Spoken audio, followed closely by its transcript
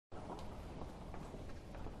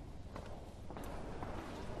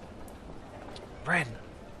Ren.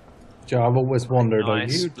 Joe, I've always wondered,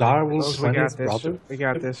 Nice. are you Darwell's We got 20th this. brother? We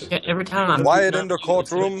got this. Yeah, every time I'm Quiet in the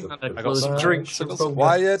courtroom. I got some drinks.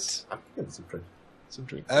 Quiet. Some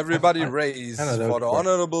drinks. Everybody raise I don't know for the those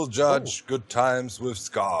honorable judge. Good times with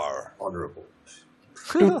Scar. Honorable.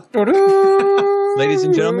 Ladies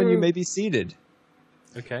and gentlemen, you may be seated.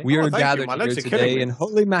 Okay. We are thank you. gathered My here legs are today killing me. in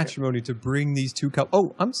holy matrimony to bring these two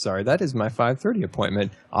couples. Oh, I'm sorry. That is my 5:30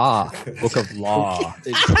 appointment. Book of law.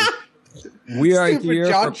 We are Stupid here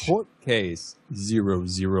judge. for court case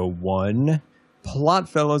 001. Plot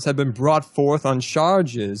fellows have been brought forth on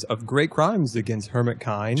charges of great crimes against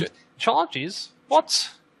hermitkind. Charges?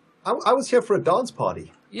 What? I was here for a dance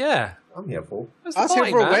party. Yeah. I'm here for. Where's I the was here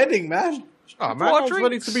party, for a man? wedding, man. Oh, man, What I was ready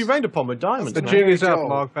drinks? to be rained upon with diamonds. The The jig jig is up, go.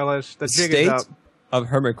 Logfellas. The The jig is state up. of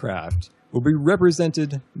Hermitcraft will be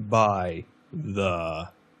represented by the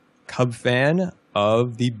Cub fan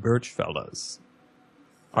of the Birchfellas.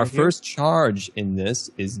 Our first charge in this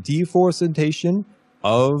is deforestation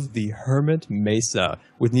of the Hermit Mesa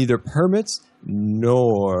with neither permits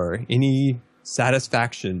nor any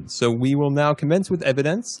satisfaction. So we will now commence with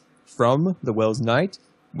evidence from the Wells Knight.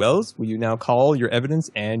 Wells, will you now call your evidence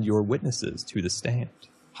and your witnesses to the stand?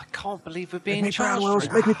 I can't believe we're being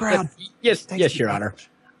charged. Make me proud. Yes, yes, Your Honor.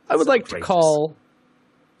 I would like to call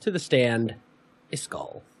to the stand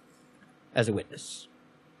Iskall as a witness.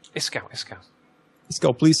 Iskall.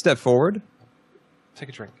 Iskall, please step forward. Take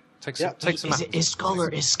a drink. Take some Is apples. it Iskall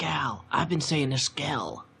or Iskall? I've been saying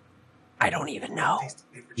Iskall. I don't even know.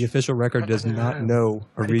 The official record does not know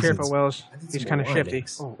a Be reason. careful, Wells. He's kind of shifty.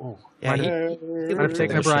 Yeah, Might have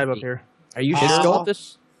taken a bribe up here. Are you sure Iskall? about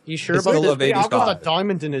this? You sure Iskall about this? of 85. I've got that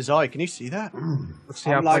diamond in his eye. Can you see that? Let's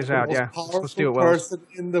see how I'm it like plays the out. most Yeah, powerful let's do it, Wells. person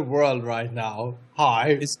in the world right now.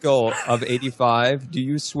 Hi. Iskall of 85, do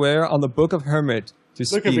you swear on the Book of Hermit to Look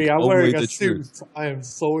speak at me, I'm only wearing the a suit. truth? I am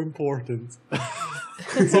so important.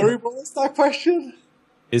 Sorry, what was that question?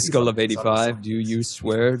 Iskall of 85, do you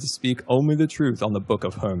swear to speak only the truth on the Book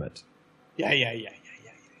of Hermit? Yeah.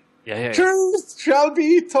 Yeah. Truth shall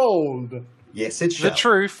be told. Yes, it shall. The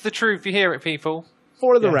truth. You hear it, people.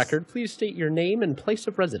 For the Yes. record, please state your name and place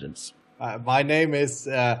of residence. My name is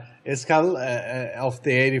Iskall of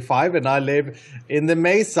the 85, and I live in the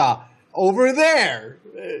Mesa over there.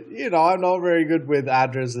 I'm not very good with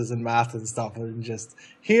addresses and math and stuff. I'm just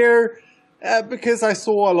here because I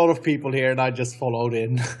saw a lot of people here, and I just followed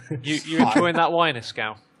in. You enjoying that wine,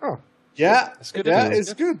 Iskall? Yeah, It's good. yeah, It's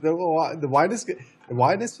it's good. The wine is good. The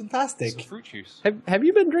wine is Some fantastic. fruit juice. Have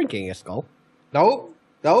you been drinking, Iskall? No.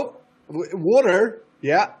 Water.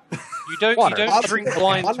 Yeah. You don't I'll- drink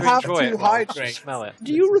wine I'll to have enjoy to it. Well, hydrate. just smell it.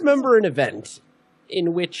 Do you remember an event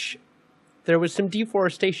in which there was some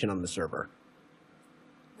deforestation on the server?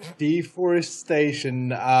 Deforestation.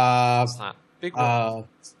 What's that? Big one.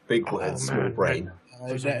 Big head, small man. brain.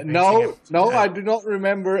 No, I do not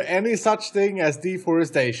remember any such thing as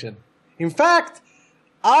deforestation. In fact,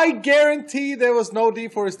 I guarantee there was no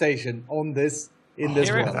deforestation in this Hear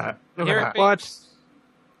it? world. Look Hear at it, that.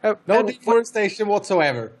 What? No deforestation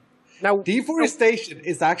whatsoever. Now, Deforestation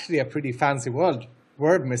is actually a pretty fancy word,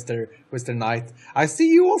 Mr. Knight. I see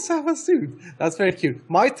you also have a suit. That's very cute.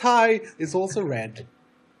 My tie is also red.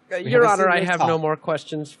 Your have a Honor, I similar have top. no more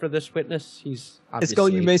questions for this witness. He's obviously...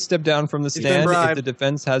 Iskall, you may step down from the been stand if bribed. the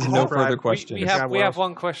defense has no bribed. further questions. We have Wells.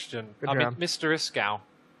 one question. Good I mean, job. Mr. Iskall,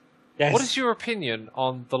 Yes. what is your opinion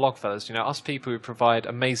on the Logfellas? Us people who provide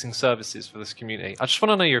amazing services for this community. I just want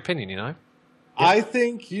to know your opinion. I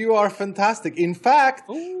think you are fantastic. In fact,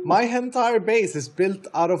 my entire base is built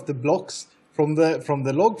out of the blocks from the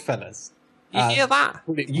Logfellas. You hear that?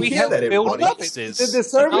 You we hear help that, build everybody? offices.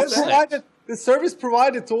 The service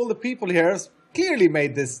provided to all the people here has clearly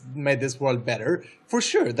made this world better for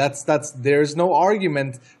sure. There's no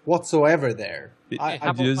argument whatsoever there.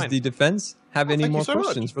 Does the defense have any thank you more so much.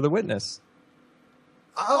 questions for the witness?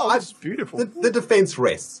 That's beautiful. The defense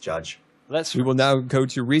rests, Judge. We will now go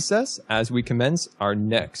to recess as we commence our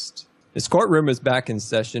next. This courtroom is back in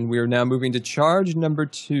session. We are now moving to charge number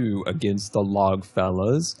 2 against the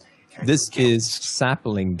Logfellas. This is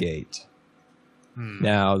Sapling Gate.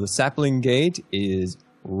 Now, the Sapling Gate is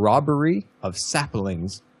robbery of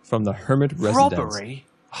saplings from the Hermit residence.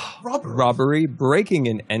 Robbery, breaking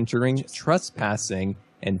and entering, trespassing,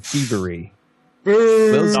 and thievery.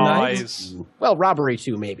 Will's Knight, Nice. Well, robbery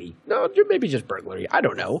too, maybe. No, maybe just burglary. I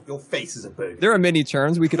don't know. Your face is a burger. there are many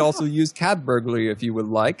terms. We could also use cab burglary if you would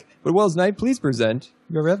like. But Wells Knight, please present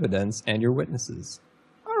your evidence and your witnesses.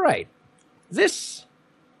 All right. This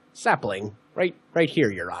sapling, right here,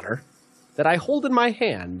 Your Honor, that I hold in my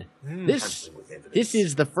hand, this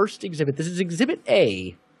is the first exhibit. This is Exhibit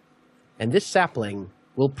A, and this sapling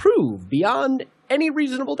will prove beyond any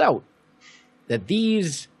reasonable doubt that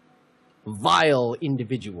these vile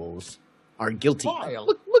individuals are guilty.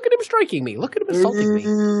 Look at him striking me. Look at him assaulting me.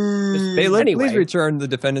 Bailiff, Anyway. please return the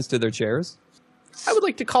defendants to their chairs. I would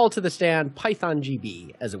like to call to the stand Python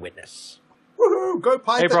GB as a witness. Woohoo! Go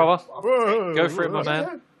Python! Hey, brother. Whoa, Go for it, my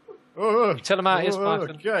man. whoa, Tell him how it is, whoa,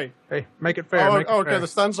 Python. Okay. Hey, make it fair. Make it Okay, fair. the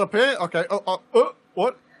stand's up here. Okay.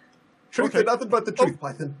 What? Truth Okay. and nothing but the truth,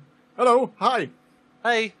 Python. Hello. Hi.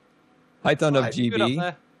 Hey, Python of you good up GB,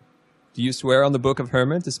 there? do you swear on the Book of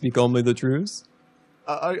Hermit to speak only the truths?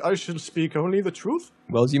 I shall speak only the truth.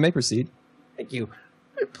 Well, you may proceed. Thank you.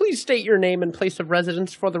 Please state your name and place of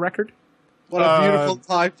residence for the record. What a beautiful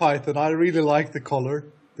tie, Python. I really like the color,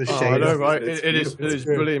 the Oh, I shade. know, right? It's It is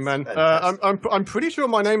beautiful. brilliant, man. Fantastic. I'm pretty sure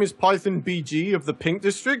my name is Python BG of the Pink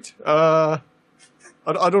District. I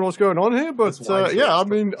don't know what's going on here, but That's why it's yeah, I good.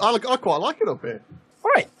 mean, I quite like it up here.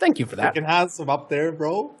 All right, thank you for that. Looking handsome up there,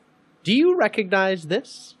 bro. Do you recognize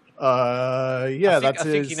this? Yeah, I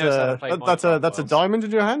think he knows how to play that's a Minecraft well. diamond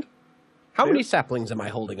in your hand. How many saplings am I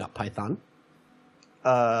holding up, Python?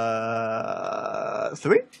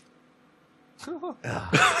 3.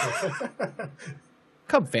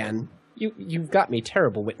 Cub fan, you've got me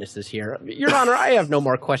terrible witnesses here. Your Honor, I have no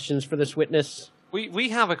more questions for this witness. We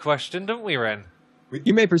have a question, don't we, Ren?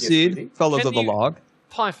 You may proceed, Yes, fellows Can of the you- log.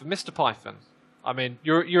 Python, Mr. Python. I mean,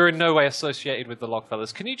 you're in no way associated with the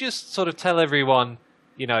Logfellas. Can you just sort of tell everyone,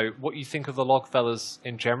 what you think of the Logfellas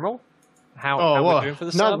in general? How we're doing for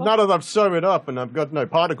the server? now that I've sewn it up and I've got no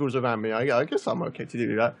particles around me, I guess I'm okay to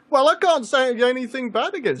do that. Well, I can't say anything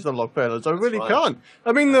bad against the Logfellas. I really right. can't.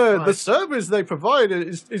 I mean, the service they provide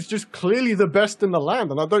is just clearly the best in the land,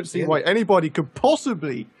 and I don't see why anybody could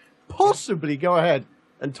possibly go ahead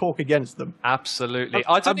and talk against them. Absolutely.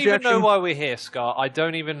 I don't even know Objection. why we're here, Scar. I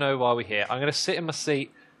don't even know why we're here. I'm going to sit in my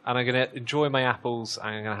seat and I'm going to enjoy my apples and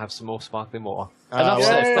I'm going to have some more sparkling water. Enough Well,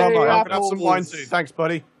 said. Yay, Thank you. I can have some wine apples. too. Thanks,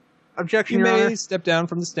 buddy. Objection, You Your may Honor. step down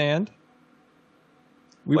from the stand.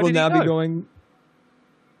 We Where will did he now be go? going...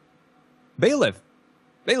 Bailiff!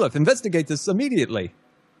 Bailiff, investigate this immediately.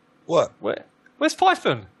 What? Where's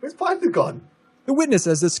Python? Where's Python gone? The witness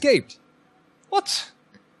has escaped. What?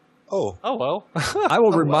 Oh, Oh, well. I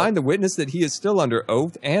will remind the witness that he is still under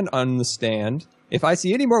oath and on the stand. If I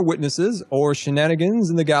see any more witnesses or shenanigans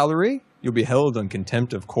in the gallery, you'll be held on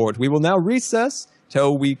contempt of court. We will now recess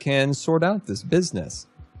till we can sort out this business.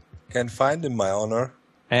 can't find him, my honor.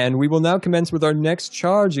 And we will now commence with our next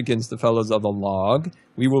charge against the fellows of the log.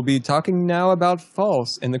 We will be talking now about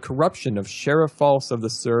False and the corruption of Sheriff False of the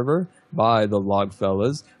server by the log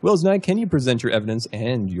fellas. Wills Knight, can you present your evidence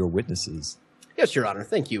and your witnesses? Yes, Your Honor,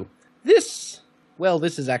 thank you. This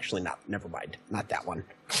is actually never mind, not that one.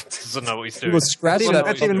 Doesn't know what he's We doing. will scratch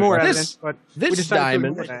That's that. even more This- evidence, but this we decided to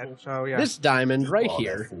diamond- ignore that, so yeah. This diamond right Oh,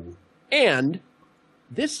 here, that fool. and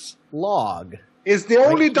this log. It's the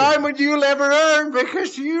only diamond you'll ever earn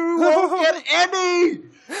because you won't get any.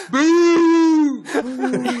 Boo!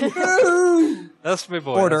 Boo! That's my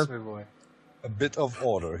boy. Order. That's my boy. A bit of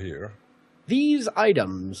order here. These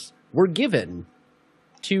items were given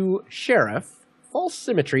to Sheriff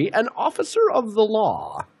FalseSymmetry, an officer of the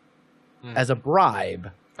law, as a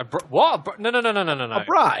bribe. What? No. A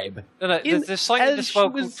bribe. No. In- There's something as this she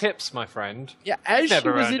welcome was- tips, my friend. Yeah, as she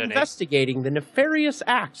Never was earned any. investigating the nefarious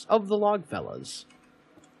acts of the Logfellas.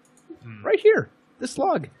 Right here, this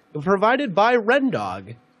log, provided by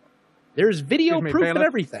Rendog. There's video Excuse me, proof bailiff, and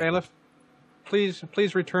everything. Bailiff,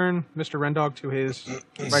 please return Mr. Rendog to his He's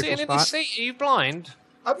rightful sitting in his spot. seat. Are you blind?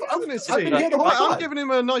 I've been here the whole I'm time. giving him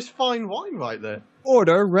a nice fine wine right there.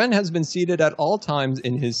 Order. Ren has been seated at all times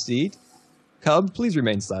in his seat. Cub, please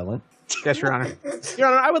remain silent. Yes, Your Honor. Your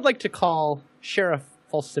Honor, I would like to call Sheriff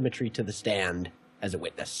FalseSymmetry to the stand as a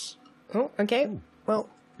witness. Oh, okay. Well,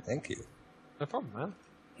 Thank you. No problem, man.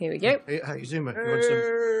 here we go. Hey, Zuma,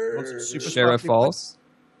 you want some super Sheriff sparkly False,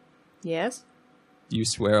 Yes, do you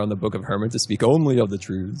swear on the Book of Hermit to speak only of the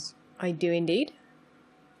truths? I do indeed.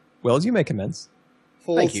 Wells, you may commence.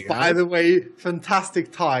 Thank False, you, by the way,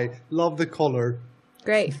 fantastic tie. Love the color.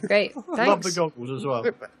 Great, great. wine? Thanks. Love the goggles as well.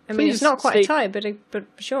 I mean, it's Please not quite state- a tie, but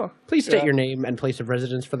sure. Please state Yeah. your name and place of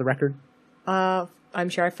residence for the record. I'm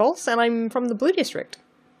Sheriff False, and I'm from the Blue District.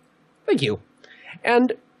 Thank you.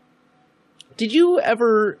 And did you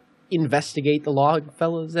ever investigate the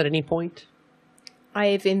Logfellas at any point?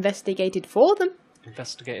 I've investigated for them.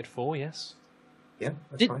 Investigated for, yes. Yeah,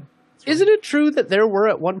 that's Did- fine. Isn't it true that there were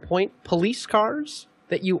at one point police cars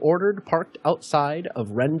that you ordered parked outside of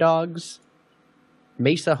Rendog's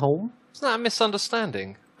Mesa home? Isn't that a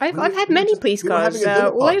misunderstanding? I've had many police we were cars having a dinner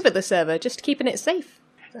all party. over the server, just keeping it safe.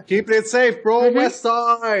 Keep it safe, bro. West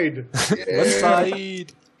Side. West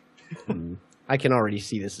Side. I can already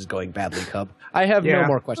see this is going badly, Cub. I have no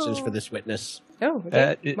more questions for this witness. Oh,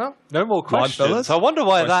 okay. Well, no more questions. Logfellas? I wonder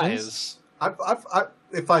why that Questions? is.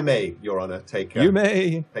 If I may, Your Honor, take You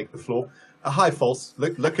may. take the floor. Hi, False.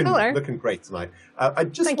 Looking great tonight. I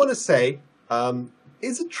just Thank want to say,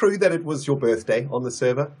 is it true that it was your birthday on the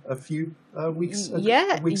server a few weeks ago?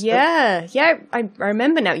 Yeah. I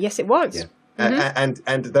remember now. Yes, it was. Yeah.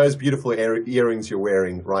 And those beautiful earrings you're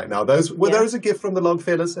wearing right now, those a gift from the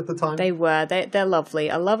Logfellas at the time? They were. They're lovely.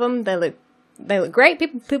 I love them. They look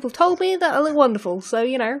great. People told me that I look wonderful. So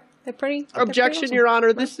they're pretty. Objection, awesome. Your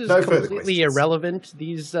Honor. This is No further completely questions. irrelevant.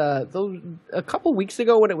 These a couple weeks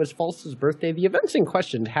ago when it was False's birthday, the events in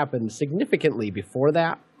question happened significantly before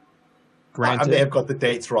that. I may have got the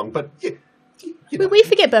dates wrong, but you know, We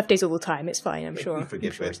forget birthdays all the time. It's fine. I'm sure. we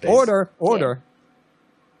forget birthdays. Order.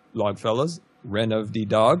 Logfellas, Ren of the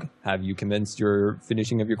Dog, have you commenced your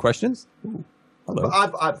finishing of your questions? Ooh, hello.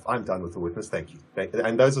 I'm done with the witness. Thank you.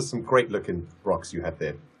 And those are some great looking rocks you have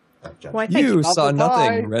there, Judge. Why, thank You saw Apple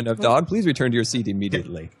nothing, pie. Ren of Dog. Please return to your seat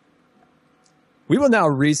immediately. We will now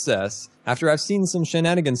recess. After I've seen some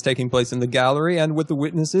shenanigans taking place in the gallery and with the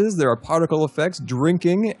witnesses, there are particle effects,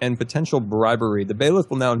 drinking, and potential bribery. The bailiff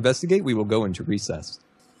will now investigate. We will go into recess.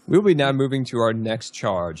 We'll be now moving to our next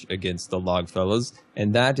charge against the Logfellas,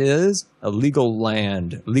 and that is illegal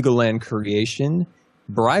land creation,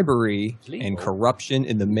 bribery, and corruption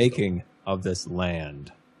in the making of this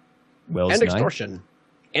land. Wells And Knight? extortion.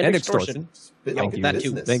 And extortion. Thank you. That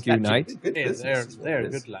too. Thank you, That too. Knight. Good Yeah, business. they're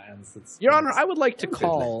good lands. Your Honor, I would like to Good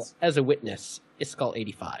call lands. as a witness Iskall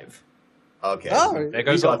 85. Okay. Oh, There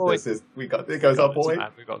goes our boy. There goes our boy.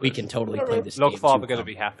 We We can totally play this Log game. Farm too, are going to Cub.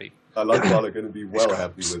 be happy. I like y'all are going to be well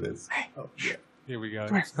happy with this. Oh, yeah. Here we go.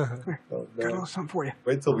 Come here. Oh, Got a no. little something for you.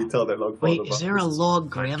 Wait till we tell that log. Wait, is there a log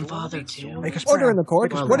grandfather too? Make us Order in proud. the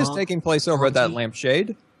court. Like a What is log? taking place over at that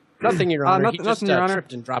lampshade? Nothing, Your Honor. nothing- he just nothing, Your Honor.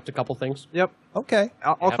 tripped and dropped a couple things. Yep. Okay.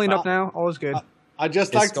 All Yeah, cleaned up pal. now. All is good. I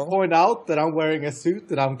just like to Iskall? point out that I'm wearing a suit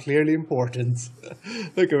that I'm clearly important.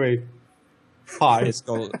 Look at me. Hi.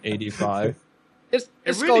 Iskall 85. It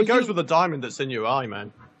really goes with the diamond that's in your eye,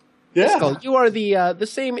 man. Yeah. Iskall, you are the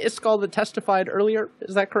same Iskall that testified earlier.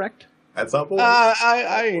 Is that correct? That's our boy.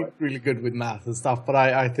 I ain't really good with math and stuff, but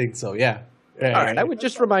I think so, yeah. All right. I would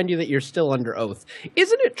just remind you that you're still under oath.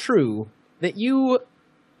 Isn't it true that you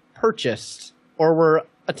purchased or were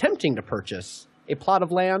attempting to purchase a plot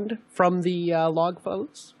of land from the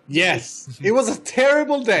Logfellas? Yes. It was a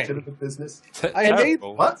terrible day. Bit of a business. I made,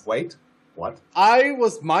 What? Wait. What? I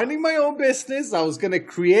was minding my own business. I was going to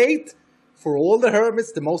create for all the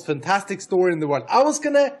Hermits the most fantastic store in the world. I was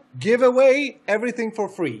going to give away everything for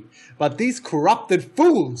free. But these corrupted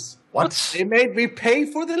fools, they made me pay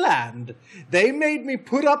for the land. They made me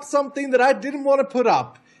put up something that I didn't want to put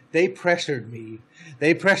up. They pressured me.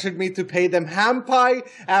 They pressured me to pay them ham pie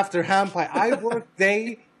after ham pie. I worked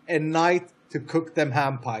day and night to cook them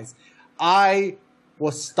ham pies. I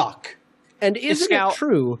was stuck. And isn't it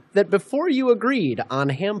true that before you agreed on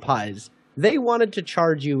ham pies, they wanted to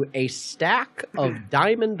charge you a stack of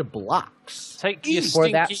diamond blocks Take your for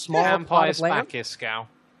that stinky small ham plot pies of land? back here, Scow.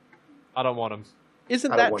 I don't want them.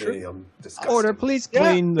 Isn't I don't that want true? any discussion. Order, please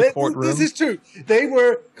clean the courtroom. This is true. They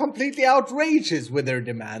were completely outrageous with their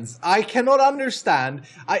demands. I cannot understand.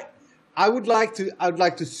 I would like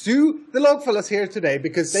to sue the Logfellas here today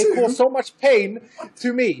because they caused so much pain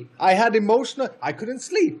to me. I had I couldn't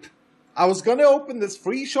sleep. I was going to open this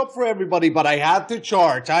free shop for everybody, but I had to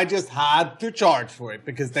charge. I just had to charge for it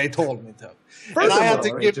because they told me to. And I had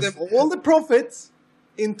to give them all the profits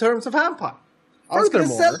in terms of ham pie. I was going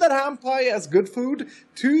to sell that ham pie as good food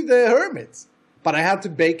to the Hermits, but I had to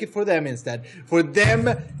bake it for them instead. For them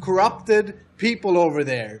corrupted people over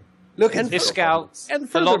there. Look at this, Scow. And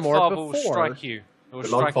the Log furthermore, Father will before strike you. The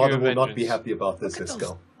Logfather will not be happy about this,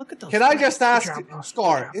 Iskall. Can I just ask,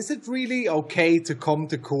 Scar, is it really okay to come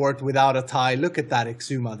to court without a tie? Look at that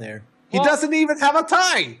Exuma there. He doesn't even have a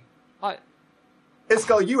tie!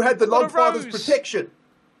 Iskall, you had the Logfather's protection.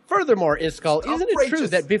 Furthermore, Iskall, isn't it true outrageous.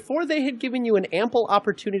 that before they had given you an ample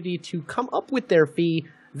opportunity to come up with their fee,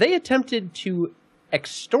 they attempted to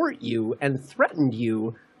extort you and threatened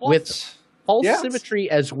you with FalseSymmetry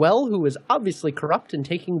as well, who is obviously corrupt and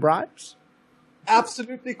taking bribes?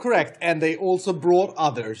 Absolutely correct. And they also brought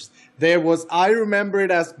others. I remember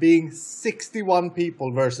it as being 61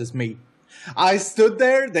 people versus me. I stood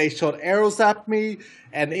there, they shot arrows at me,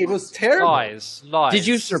 and it was terrible. Lies. Did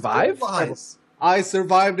you survive? Lies. I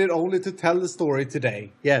survived it only to tell the story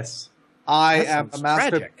today. Yes. I am a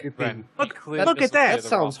master. tragic. Look at that. That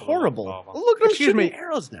sounds horrible. Look at them shooting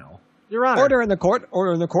arrows now. Your Honor. Order in the court.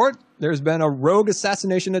 Order in the court. There's been a rogue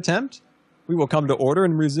assassination attempt. We will come to order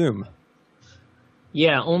and resume.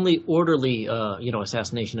 Yeah, only orderly,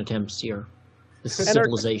 assassination attempts here. This is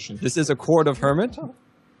civilization. This is a court of Hermit.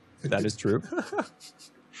 That is true.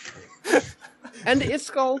 And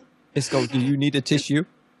Iskall. Iskall, do you need a tissue?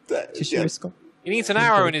 Tissue, Iskall? He needs an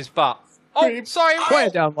arrow in his butt. Oh, sorry.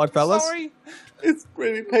 Quiet down, Logfellas. Sorry. It's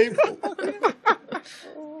pretty painful.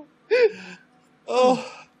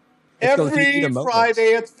 Every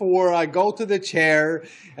Friday at 4, I go to the chair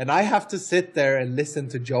and I have to sit there and listen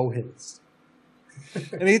to Joe Hills.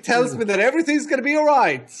 And he tells me that everything's going to be all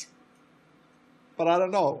right. But I don't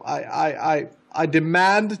know. I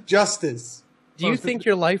demand justice. Do you think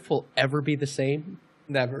your life will ever be the same?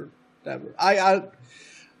 Never.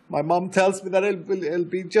 My mom tells me that it'll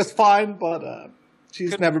be just fine, but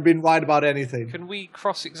she's never been right about anything. Can we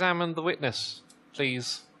cross-examine the witness,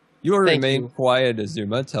 please? You will remain quiet,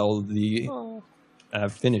 Azuma, till the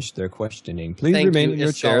have finished their questioning. Please remain in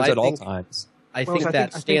your chairs at all times. I think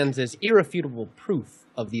that stands as irrefutable proof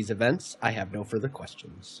of these events. I have no further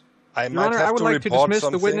questions. Your Honor, I would like to dismiss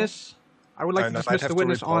the witness. I would like to dismiss the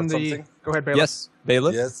witness on the... Go ahead, Bailiff. Yes,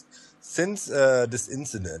 Bailiff. Yes. Since this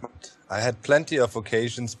incident, I had plenty of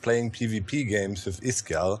occasions playing PvP games with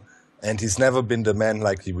Iskall, and he's never been the man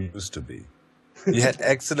like he used to be. He had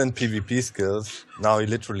excellent PvP skills, now he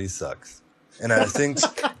literally sucks. And I think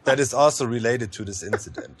that is also related to this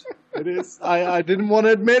incident. It is. I didn't want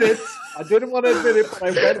to admit it. But I went into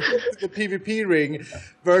the PvP ring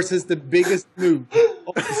versus the biggest noob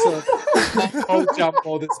of the server,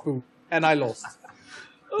 Jumbo the Spoon, and I lost.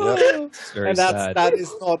 Yep. And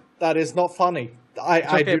that is not funny.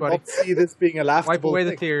 I do not see this being a laughable Wipe away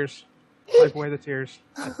thing. the tears. Wipe away the tears.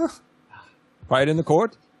 Quiet in the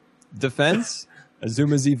court. Defense.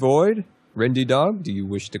 Azuma Z Void. Rendy Dog, do you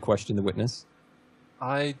wish to question the witness?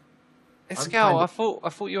 Iskall, I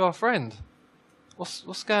thought you were a friend.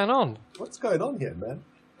 What's going on? What's going on here, man?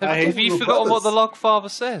 Have you forgotten what the Logfather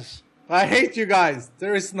says? I hate you guys.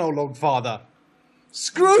 There is no Logfather.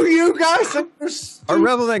 Screw you guys!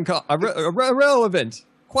 Irrelevant.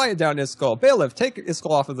 Quiet down, Iskall. Bailiff, take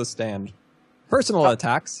Iskall off of the stand. Personal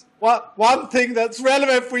attacks. One thing that's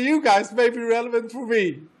relevant for you guys may be relevant for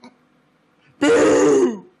me.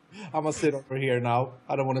 Boo! I'm gonna sit over here now.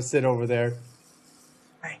 I don't want to sit over there.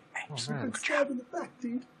 Hey, good job in the back,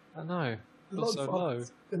 dude. I know. Not so low.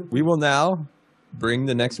 We will now bring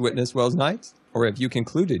the next witness, Wells Knight. Or have you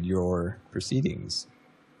concluded your proceedings?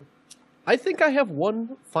 I think I have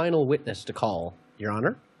one final witness to call, Your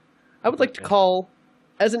Honor. I would like to call,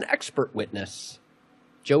 as an expert witness,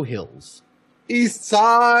 Joe Hills. East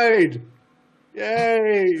Side!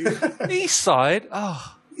 Yay! East Side?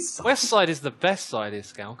 Oh, West Side is the best side,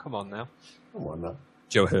 Iskall. Come on now. Come on now.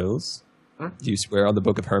 Joe Hills, do you swear on the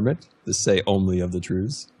Book of Hermit to say only of the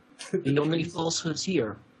truths? The only falsehoods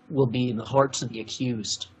here will be in the hearts of the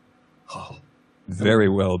accused. Oh. Very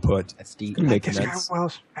well put. That's deep. I like this guy,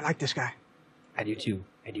 Wells. I like this guy. I do too.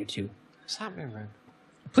 What's happening, man?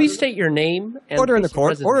 Please state your name and Order in the court.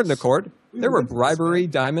 residence. Order in the court. There were bribery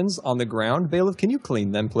diamonds on the ground. Bailiff, can you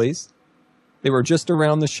clean them, please? They were just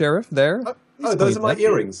around the sheriff there. Those are my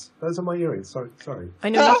earrings. Sorry. I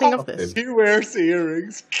know nothing of this. He wears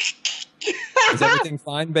earrings. Is everything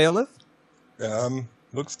fine, Bailiff?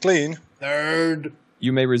 Looks clean. Nerd.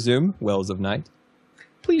 You may resume, Wells of Night.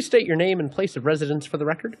 Please state your name and place of residence for the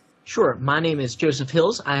record. Sure, my name is Joseph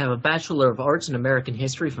Hills. I have a Bachelor of Arts in American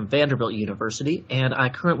History from Vanderbilt University, and I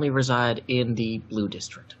currently reside in the Blue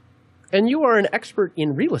District. And you are an expert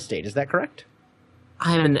in real estate, is that correct?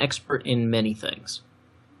 I am an expert in many things.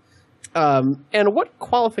 And what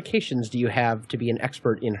qualifications do you have to be an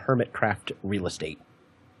expert in Hermitcraft real estate?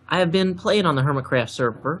 I have been playing on the Hermitcraft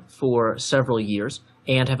server for several years,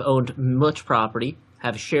 and have owned much property,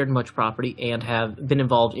 have shared much property, and have been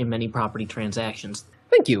involved in many property transactions.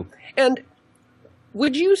 Thank you. And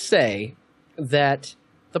would you say that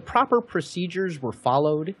the proper procedures were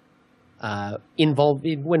followed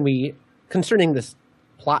concerning this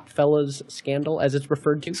Logfellas scandal, as it's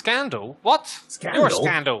referred to? Scandal? What? Scandal? You're a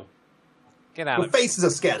scandal. Get out Your of it. face is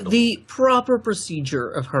a scandal. The proper procedure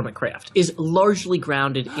of Hermitcraft is largely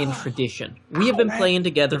grounded in tradition. We have been playing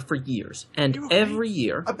together for years, and every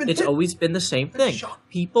year, it's always been the same thing.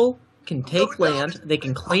 People can take land, they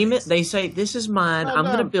can claim it, they say, this is mine, I'm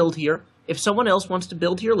going to build here. If someone else wants to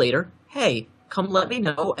build here later, hey, come let me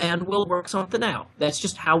know, and we'll work something out. That's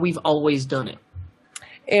just how we've always done it.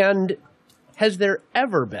 And has there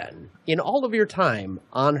ever been, in all of your time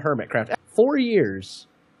on Hermitcraft, 4 years,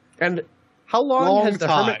 and how long has the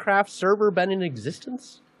Hermitcraft server been in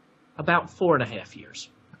existence? About 4.5 years.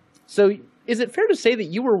 So is it fair to say that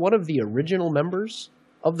you were one of the original members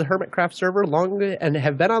of the Hermitcraft server and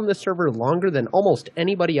have been on this server longer than almost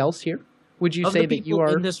anybody else here? Would you say that you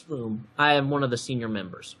are in this room? I am one of the senior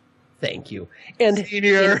members. Thank you. And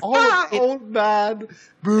senior, old man,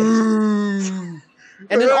 boo.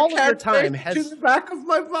 And in all of your time, to the back of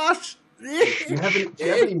my butt. Do you have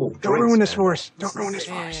any more? Don't ruin this for us. Don't ruin this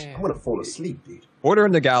for us. I'm gonna fall asleep, dude. Order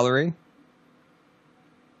in the gallery.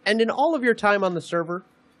 And in all of your time on the server,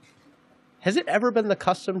 has it ever been the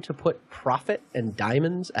custom to put profit and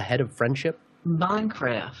diamonds ahead of friendship?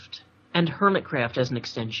 Minecraft, and Hermitcraft as an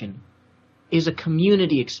extension, is a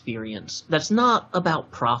community experience that's not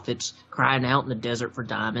about profits crying out in the desert for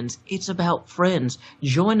diamonds. It's about friends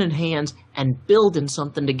joining hands and building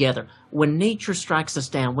something together. When nature strikes us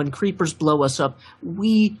down, when creepers blow us up,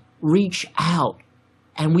 we reach out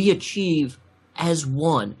and we achieve as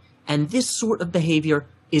one. And this sort of behavior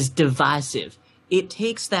is divisive. It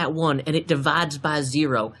takes that one and it divides by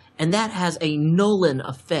 0, and that has a Nolan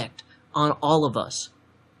effect on all of us.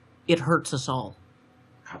 It hurts us all.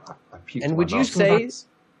 And would you say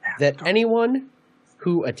that anyone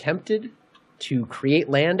who attempted to create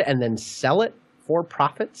land and then sell it for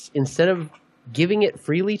profits instead of giving it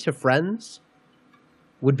freely to friends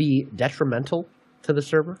would be detrimental to the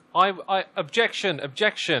server? Objection.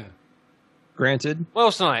 Granted.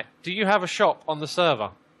 Wells Knight, do you have a shop on the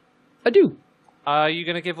server? I do. Are you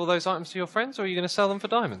going to give all those items to your friends, or are you going to sell them for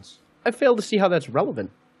diamonds? I fail to see how that's relevant.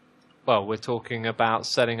 Well, we're talking about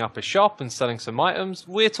setting up a shop and selling some items.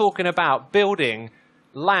 We're talking about building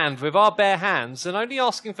land with our bare hands and only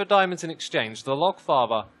asking for diamonds in exchange. The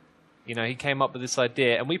Logfather, he came up with this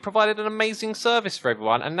idea, and we provided an amazing service for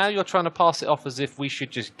everyone, and now you're trying to pass it off as if we should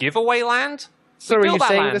just give away land? So are you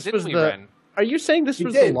saying this was the... Are you saying this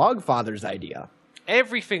was the Logfather's idea?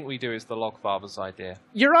 Everything we do is the Logfather's idea.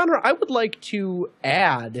 Your Honor, I would like to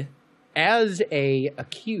add, as a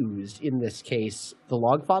accused in this case, the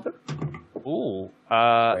Logfather. Ooh,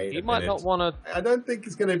 he might not want to... I don't think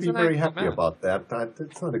he's going to be very happy about that.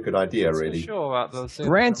 It's not a good idea, really. Sure about those.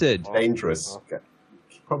 Granted. Dangerous.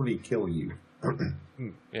 Probably kill you.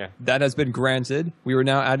 Yeah. That has been granted. We are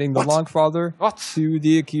now adding the Logfather to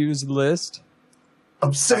the accused list.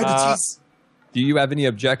 Absurdities. Do you have any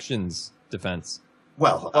objections, defense?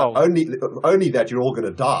 Well, only that you're all going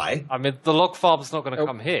to die. I mean, the Logfather's not going to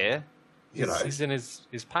come here. He's in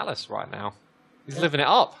his palace right now. He's living it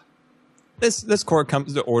up. This court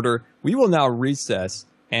comes to order. We will now recess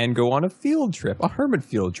and go on a field trip, a hermit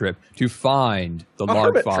field trip, to find the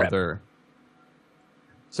Logfather.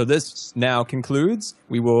 So this now concludes.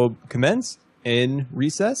 We will commence in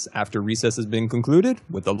recess after recess has been concluded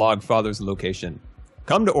with the Logfather's location.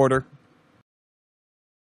 Come to order.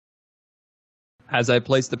 As I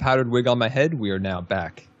place the powdered wig on my head, we are now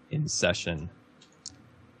back in session.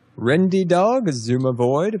 Rendy Dog, Zuma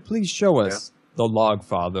Void, please show us the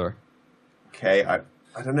Logfather. Okay, I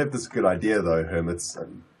don't know if this is a good idea, though, Hermits.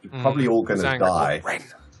 You're probably all going to die.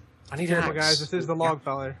 I need to guys, this is the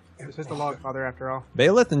Logfather. This is the Logfather, after all.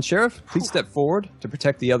 Bailiff and Sheriff, please step forward to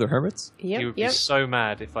protect the other Hermits. He would be so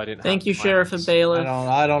mad if I didn't Thank you, Sheriff and Bailiff.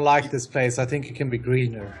 I don't like this place. I think it can be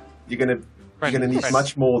greener. You're gonna need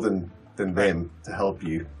much more than them to help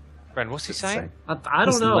you. Bren, what's he saying? I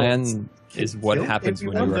don't know. This land is what happens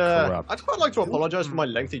when you are corrupt. I'd quite like to apologise for my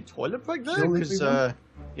lengthy toilet break there, because, I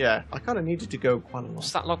kind of needed to go quite a lot.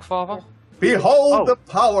 What's that, Logfather? Behold the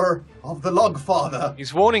power of the Logfather.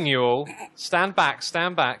 He's warning you all. Stand back,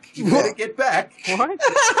 stand back. You better get back. What?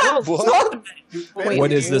 What?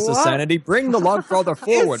 What is this, insanity? Bring the Logfather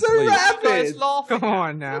forward, It's a please. rabbit. Come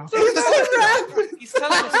on now. It's a rabbit. He's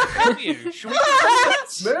telling us to kill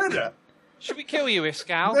you. Murder. Should we kill you,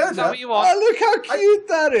 Iskal? Murder? Is that what you want? Oh, look how cute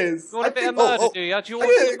that is. You want a bit of murder, do you? Do you want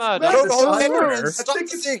a bit of murder? Stop the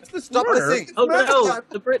thing. Stop the thing. Oh no,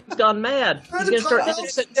 the Brit's gone mad. He's going to start ending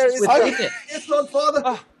sentences with ticket. It's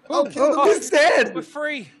Logfather. He's dead. We're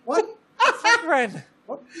free. What? We're free, Ren.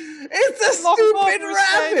 It's a stupid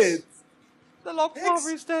rabbit. The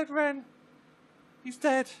Logfather is dead, Ren. He's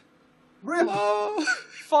dead. Rip.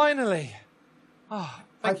 Finally.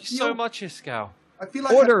 Thank you so much, Iskal. I feel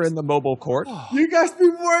like Order in the mobile court. You guys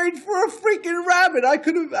been worried for a freaking rabbit. I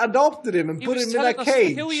could have adopted him and put him in a cage.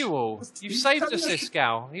 To kill you all. You saved us,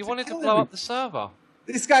 Iskal. He wanted to blow up the server.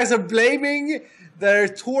 These guys are blaming their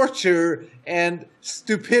torture and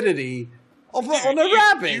stupidity on a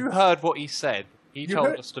rabbit. You heard what he said. He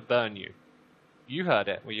told us to burn you. You heard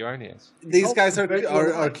it with your own ears. These guys are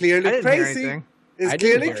clearly crazy. It's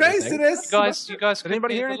clearly craziness. You guys Did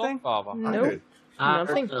anybody hear anything? Nope.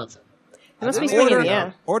 Nothing. It must be Order, swinging,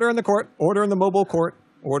 yeah. Order in the court. Order in the mobile court.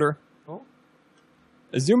 Order. Oh.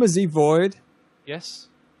 Azuma Z Void. Yes?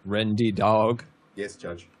 Rendy Dog. Yes,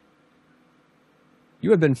 Judge.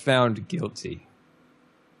 You have been found guilty.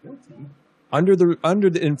 Guilty? Under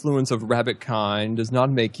the influence of rabbit kind does not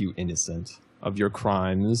make you innocent of your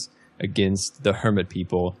crimes against the Hermit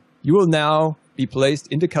people. You will now be placed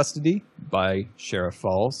into custody by Sheriff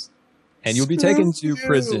False, and you'll be taken to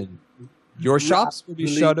prison. Your shops will be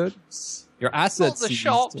shuttered. Your assets,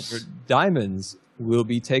 your diamonds, will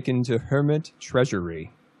be taken to Hermit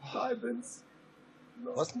Treasury. Diamonds.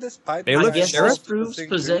 Wasn't this pipe? I guess this proves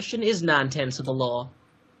possession is 9/10 of the law.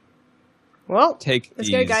 Well, take let's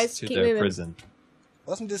these go, guys. to Keep their moving. prison.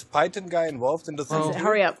 Wasn't this Python guy involved in the thing?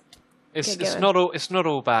 Hurry up. It's not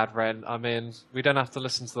all bad, Ren. I mean, we don't have to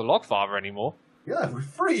listen to the Logfather anymore. Yeah, we're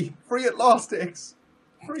free. Free at last, X.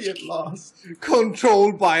 Free at last.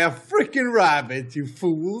 Controlled by a freaking rabbit, you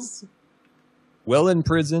fools. Well, in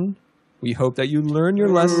prison, we hope that you learn your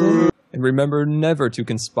lesson and remember never to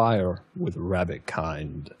conspire with rabbit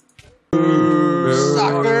kind.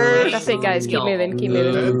 Suckers! That's it, guys. Keep moving. Keep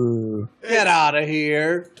moving. Get out of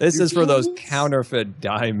here. This is for those counterfeit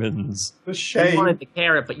diamonds. The You shame. wanted the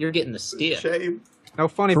carrot, but you're getting the stick. Shame. No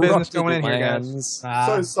funny business going in here, guys. Lands.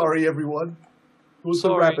 So sorry, everyone. Who's the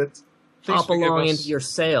Sorry. rabbit? Hop forgive along us. into your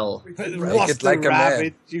cell. Make What's it the like a rabbit,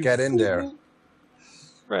 man. you Get in fool? there.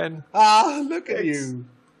 Ren. Ah, look at X. you.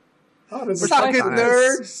 How does Suck it, it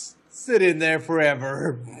nerds. Sit in there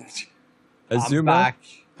forever. I'm Azuma, back.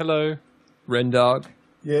 Hello. Rendog,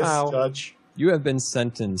 Yes, Ow. Judge. you have been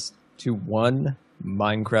sentenced to one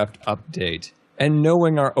Minecraft update. And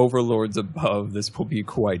knowing our overlords above, this will be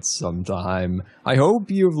quite some time. I hope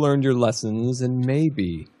you've learned your lessons and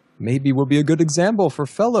maybe we'll be a good example for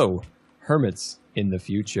fellow hermits in the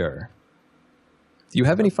future. Do you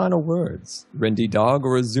have any final words, Rendy Dog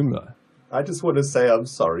or Azuma? I just want to say I'm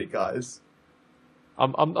sorry, guys.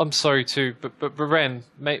 I'm sorry too, but Ren,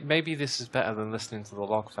 maybe this is better than listening to the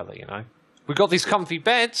Logfella. You know, we got these comfy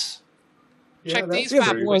beds. Yeah, Check that's these true.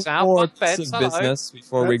 bad boys out. More Bunk beds. bits of Hello. business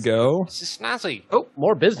before we go. This is snazzy. Oh,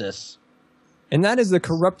 more business. And that is the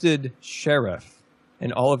corrupted sheriff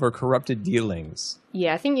and all of her corrupted dealings.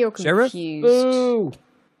 Yeah, I think you're Sheriff? confused. Boo!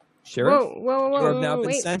 Sheriff, Whoa, you have now been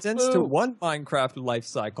wait. sentenced to one Minecraft life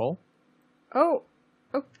cycle. Oh,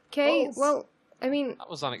 okay. False. Well, I mean, That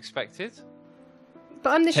was unexpected.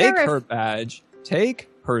 but I'm the Take sheriff. her badge, take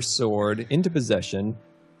her sword into possession,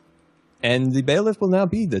 and the bailiff will now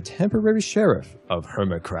be the temporary sheriff of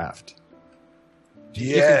Hermitcraft. You can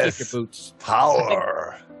keep Yes. your boots.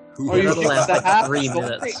 Power. Oh, you That'll last think like that? 3 Sorry.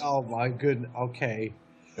 minutes. Oh my goodness. Okay.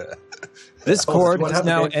 This Oh, court what has happened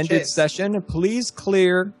now to ended Chase? session. Please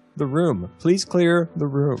clear the room. Please clear the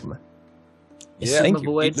room. Yeah. Thank you.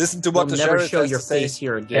 Avoid, Listen to what we'll the never sheriff show has your to say. face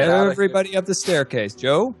here again. Get out of here. Everybody up the staircase.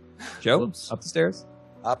 Joe, Whoops. up the stairs.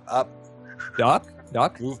 Up. Doc,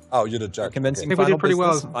 Move. Oh, you're the judge. commencing I think we final did pretty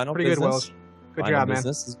well. business. Final Pretty good, business. Wells. Good Final job, man.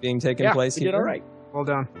 business is being taken Yeah, place you here. did all right. Well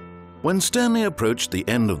done. When Stanley approached the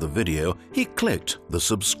end of the video, he clicked the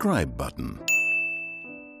subscribe button.